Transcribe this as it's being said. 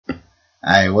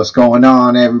Hey, what's going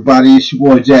on, everybody? It's your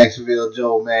boy Jacksonville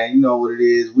Joe, man. You know what it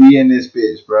is. We in this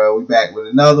bitch, bro. We back with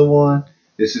another one.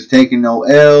 This is Taking No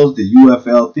L's, the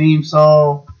UFL theme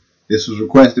song. This was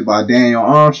requested by Daniel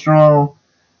Armstrong.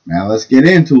 Man, let's get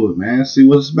into it, man. See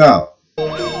what it's about.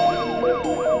 I've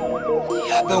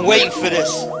been waiting for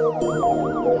this.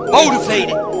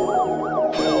 Motivated.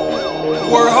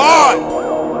 Work hard.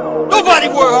 Nobody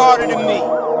work harder than me.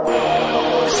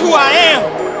 It's who I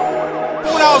am.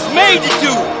 What I was made to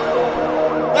do.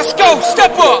 Let's go,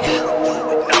 step up.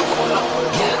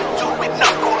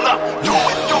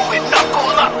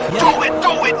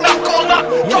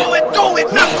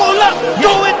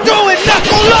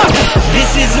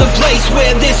 This is a place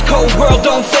where this cold world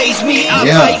don't faze me. I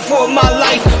fight for my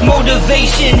life.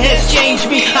 Motivation has changed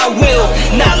me. I will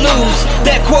not lose.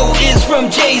 That quote is from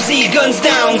Jay-Z. Guns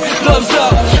down, gloves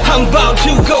up. I'm about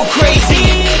to go crazy.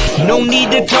 No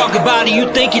need to talk about it.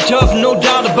 You think you're tough, no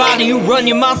doubt about it. You run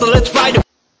your mouth, so let's fight it.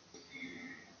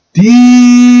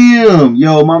 Damn!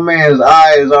 Yo, my man's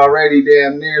eye is already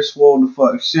damn near swollen the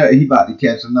fuck shut. He about to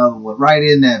catch another one right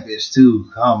in that bitch too.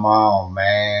 Come on,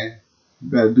 man. You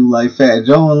better do like Fat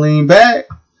Joe and lean back.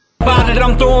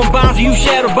 I'm throwing bombs, you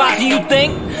shadow boxing, you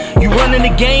think you running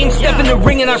the game? Step in the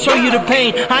ring and I'll show you the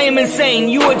pain. I am insane,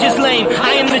 you are just lame.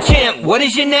 I am the champ, what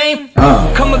is your name?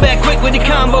 Coming back quick with the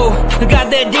combo. I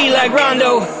got that D like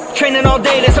Rondo. Training all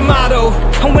day, that's a motto.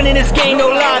 I'm winning this game, no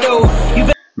lotto.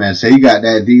 Man, say he got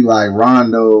that D like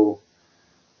Rondo.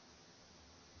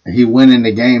 He winning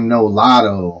the game, no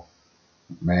lotto.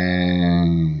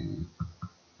 Man.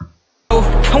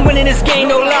 I'm winning this game,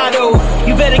 no lotto.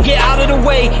 You better get out of the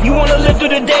way. You wanna live through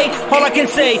the day? All I can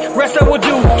say, rest I will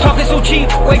do. Talking so cheap,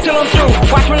 wait till I'm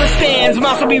through. Watch from the stands,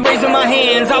 mouse will be raising my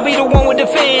hands. I'll be the one with the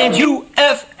fans.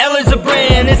 UFL is a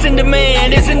brand, it's in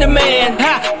demand, it's in demand.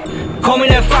 Ha! Call me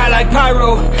that fire like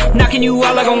pyro, knocking you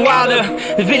out like I'm Wilder.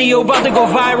 The video about to go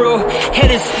viral,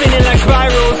 head is spinning like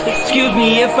spirals. Excuse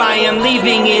me if I am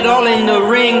leaving it all in the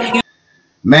ring.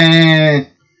 Man.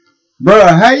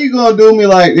 Bruh, how you gonna do me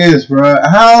like this, bruh?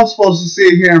 How I'm supposed to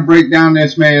sit here and break down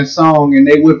this man's song and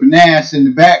they whipping ass in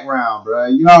the background, bruh?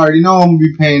 You already know I'm gonna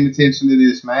be paying attention to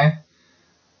this, man.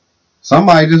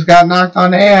 Somebody just got knocked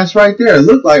on the ass right there. It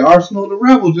looked like Arsenal the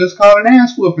Rebel just caught an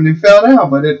ass whooping and fell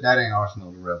down, but that ain't Arsenal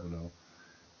the Rebel, though.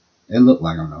 It looked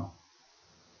like him, though.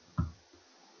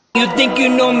 You think you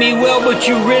know me well, but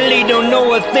you really don't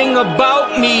know a thing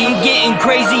about me. I'm getting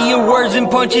crazy, your words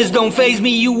and punches don't faze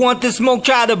me. You want the smoke,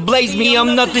 try to blaze me.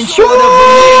 I'm nothing short of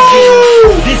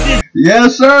amazing. This is...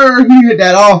 Yes, sir. He hit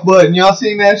that off button. Y'all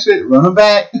seen that shit? Running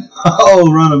back.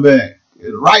 Oh, running back.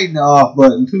 It's right in the off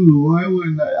button, too.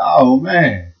 Oh,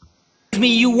 man. Me,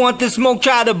 you want the smoke,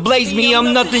 try to blaze me.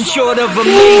 I'm nothing short of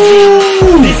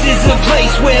amazing. This is a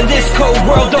place where this cold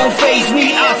world don't faze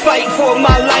me. I fight for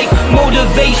my life.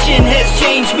 Motivation has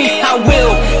changed me. I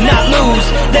will not lose.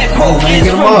 That quote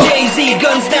is from Jay-Z.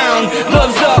 Guns down,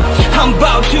 gloves up. I'm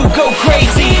about to go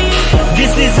crazy.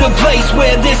 This is a place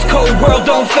where this cold world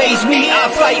don't faze me.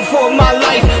 I fight for my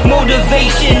life.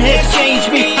 Motivation has changed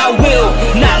me. I will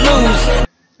not lose.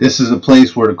 This is a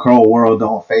place where the cold world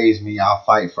don't faze me. I'll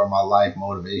fight for my life.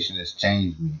 Motivation has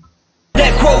changed me.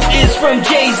 That quote is from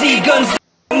Jay-Z. Guns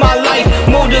down, my life.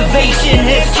 Motivation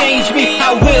has changed me.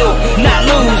 I will not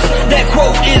lose. That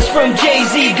quote is from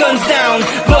Jay-Z. Guns down,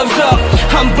 gloves up.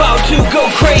 I'm about to go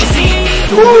crazy.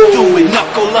 Do it,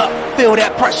 knuckle up. Feel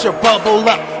that pressure bubble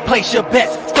up. Place your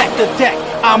bets, stack the deck.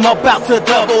 I'm about to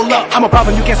double up. I'm a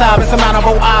problem you can't solve,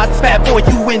 insurmountable odds. Bad boy,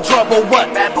 you in trouble. What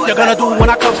you're gonna do when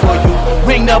I come for you?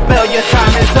 Ring the bell, your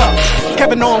time is up.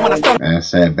 Kevin on when I start. Man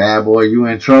said, bad boy, you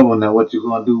in trouble. Now what you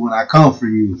gonna do when I come for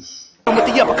you? With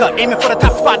the uppercut, aiming for the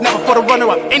top spot, never for the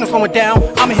runner-up. Ain't no slowing down.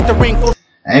 I'ma hit the ring full.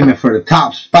 Aiming for the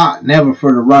top spot, never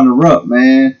for the runner-up,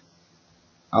 man.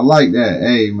 I like that.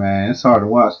 Hey, man, it's hard to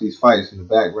watch these fights in the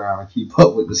background and keep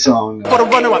up with the song. For the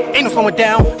runner-up, ain't no slowing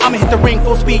down. I'ma hit the ring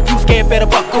full speed. You scared, better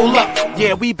buckle up.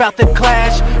 Yeah, we about to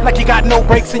clash like you got no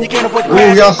brakes and you can't avoid the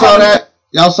crash. Ooh, y'all saw that?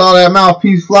 Y'all saw that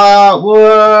mouthpiece fly out?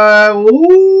 What?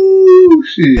 Ooh,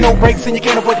 shit. No brakes and you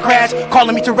can't avoid the crash.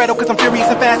 Calling me Toretto cause I'm furious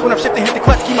and fast. When I'm shifting, hit the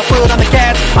clutch, keep my foot on the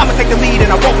gas. I'ma take the lead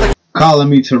and I won't let. Calling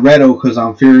me Toretto cause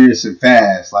I'm furious and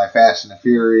fast. Like Fast and the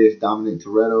Furious, Dominic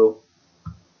Toretto.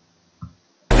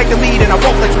 Take the lead and I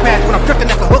won't let you pass. When I'm drifting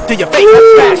at the hook to your face,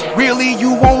 smash. Really,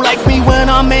 you won't like me when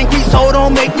I'm angry, so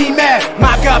don't make me mad.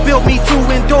 My God built me to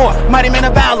endure. Mighty man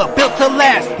of valor, built to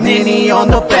last. Ninny on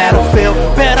the battlefield.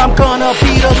 Bet I'm gonna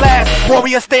be the last.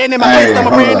 Warrior stand in my place. I'm a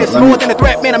brand. It's more than a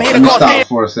threat, man. I'm here to cause stop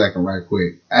for a second right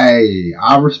quick. Hey,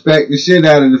 I respect the shit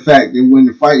out of the fact that when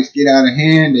the fights get out of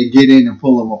hand, they get in and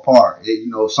pull them apart. You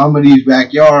know, some of these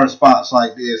backyard spots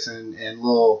like this and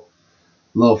little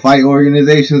little fight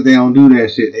organizations, they don't do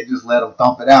that shit. They just let them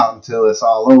thump it out until it's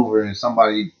all over and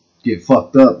somebody get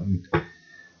fucked up. And,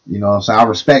 you know what I'm saying? I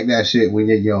respect that shit when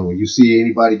you see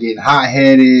anybody getting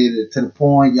hot-headed to the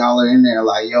point y'all are in there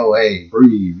like, yo, hey,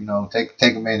 breathe, you know, take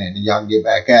a minute and y'all can get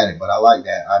back at it. But I like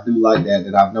that. I do like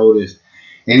that I've noticed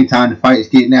anytime the fight's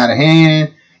getting out of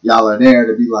hand, y'all are there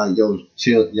to be like, yo,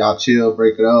 chill, y'all chill,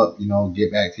 break it up, you know,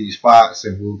 get back to your spots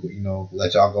and we'll, you know,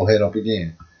 let y'all go head up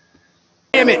again.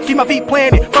 Keep my feet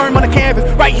planted, firm on the canvas,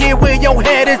 right here where your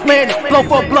head is landed. Blow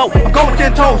for blow, I'm going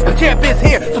 10 toes, the champ is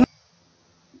here. So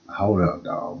hold up,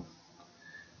 dog.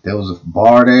 There was a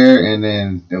bar there, and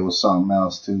then there was something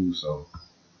else too. So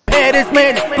head is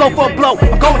landed, blow for blow,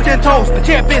 I'm going 10 toes, the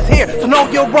champ is here. So know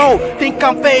your role. Think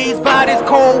I'm phased by this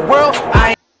cold world? I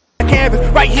ain't on the canvas,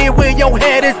 right here where your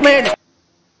head is landed.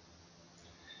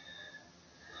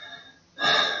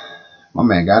 My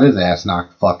man got his ass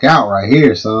knocked the fuck out right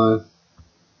here, son.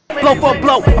 Blow for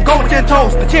blow, I'm going 10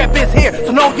 toes, the champ is here.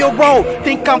 So know your role.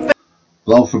 Think I'm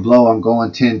blow for blow, I'm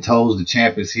going 10 toes. The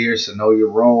champ is here, so know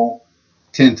your role.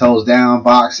 10 toes down,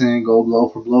 boxing, go blow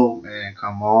for blow, man.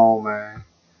 Come on, man.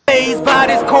 Phased by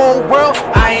this cold world,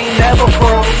 I ain't never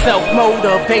broke.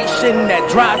 Self-motivation that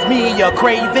drives me, a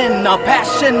craving, a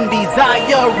passion,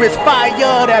 desire is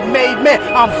fire that made me.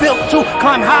 I'm built to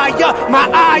climb higher, my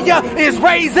ire is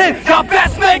raising. Y'all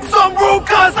best make some room,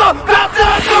 cause I'm about to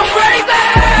go crazy.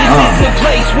 This is a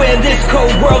place where this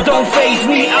cold world don't faze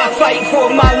me. I fight for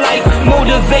my life,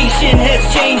 motivation has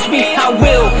changed me. I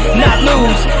will not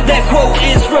lose, that quote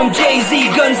is from Jay-Z.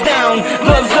 Guns down,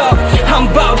 gloves up, I'm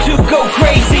about to go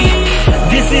crazy.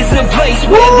 This is a place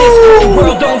where this cold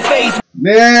world don't faze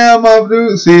me. Damn, my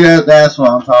dude. See, that's what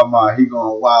I'm talking about. He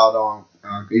going wild on.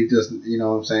 He just, you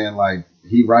know what I'm saying? Like,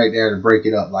 he right there to break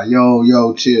it up. Like,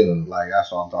 yo, chill. Like,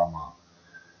 that's what I'm talking about.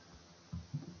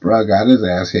 Bruh got his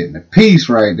ass hitting the piece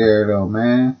right there, though,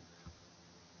 man.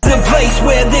 It's a place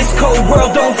where this cold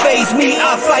world don't faze me.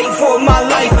 I fight for my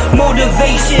life,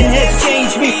 motivation has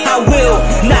changed me. I will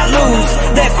not lose,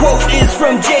 that quote is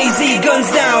from Jay-Z.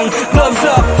 Guns down, gloves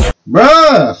up.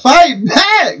 Bruh, fight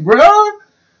back, bruh.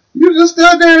 You just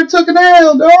stood there and took an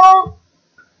L, dog.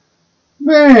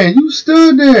 Man, you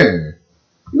stood there.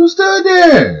 You stood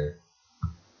there.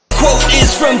 Quote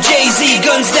is from Jay-Z.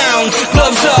 Guns down,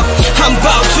 gloves up, I'm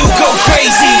about to go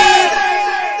crazy.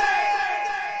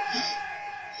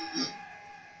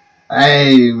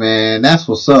 Hey, man, that's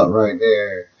what's up right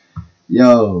there.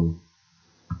 Yo.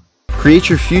 Create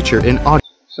your future in audio.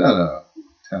 Shut up.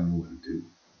 Tell me what to do.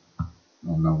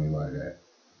 Don't know me like that.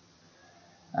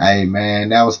 Hey, man,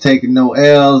 that was Taking No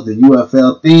L's, the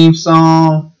UFL theme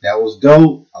song. That was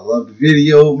dope. I love the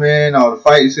video, man. All the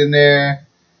fights in there.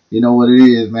 You know what it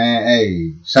is, man.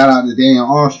 Hey, shout out to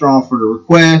Daniel Armstrong for the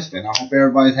request. And I hope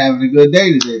everybody's having a good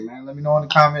day today, man. Let me know in the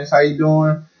comments how you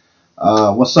doing.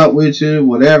 What's up with you?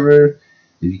 Whatever.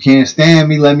 If you can't stand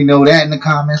me, let me know that in the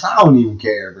comments. I don't even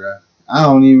care, bro. I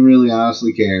don't even really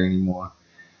honestly care anymore.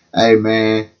 Hey,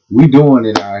 man, we doing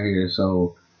it out here.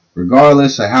 So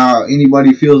regardless of how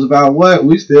anybody feels about what,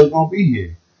 we still gonna be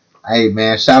here. Hey,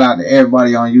 man, shout out to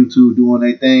everybody on YouTube doing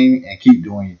their thing and keep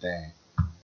doing your thing.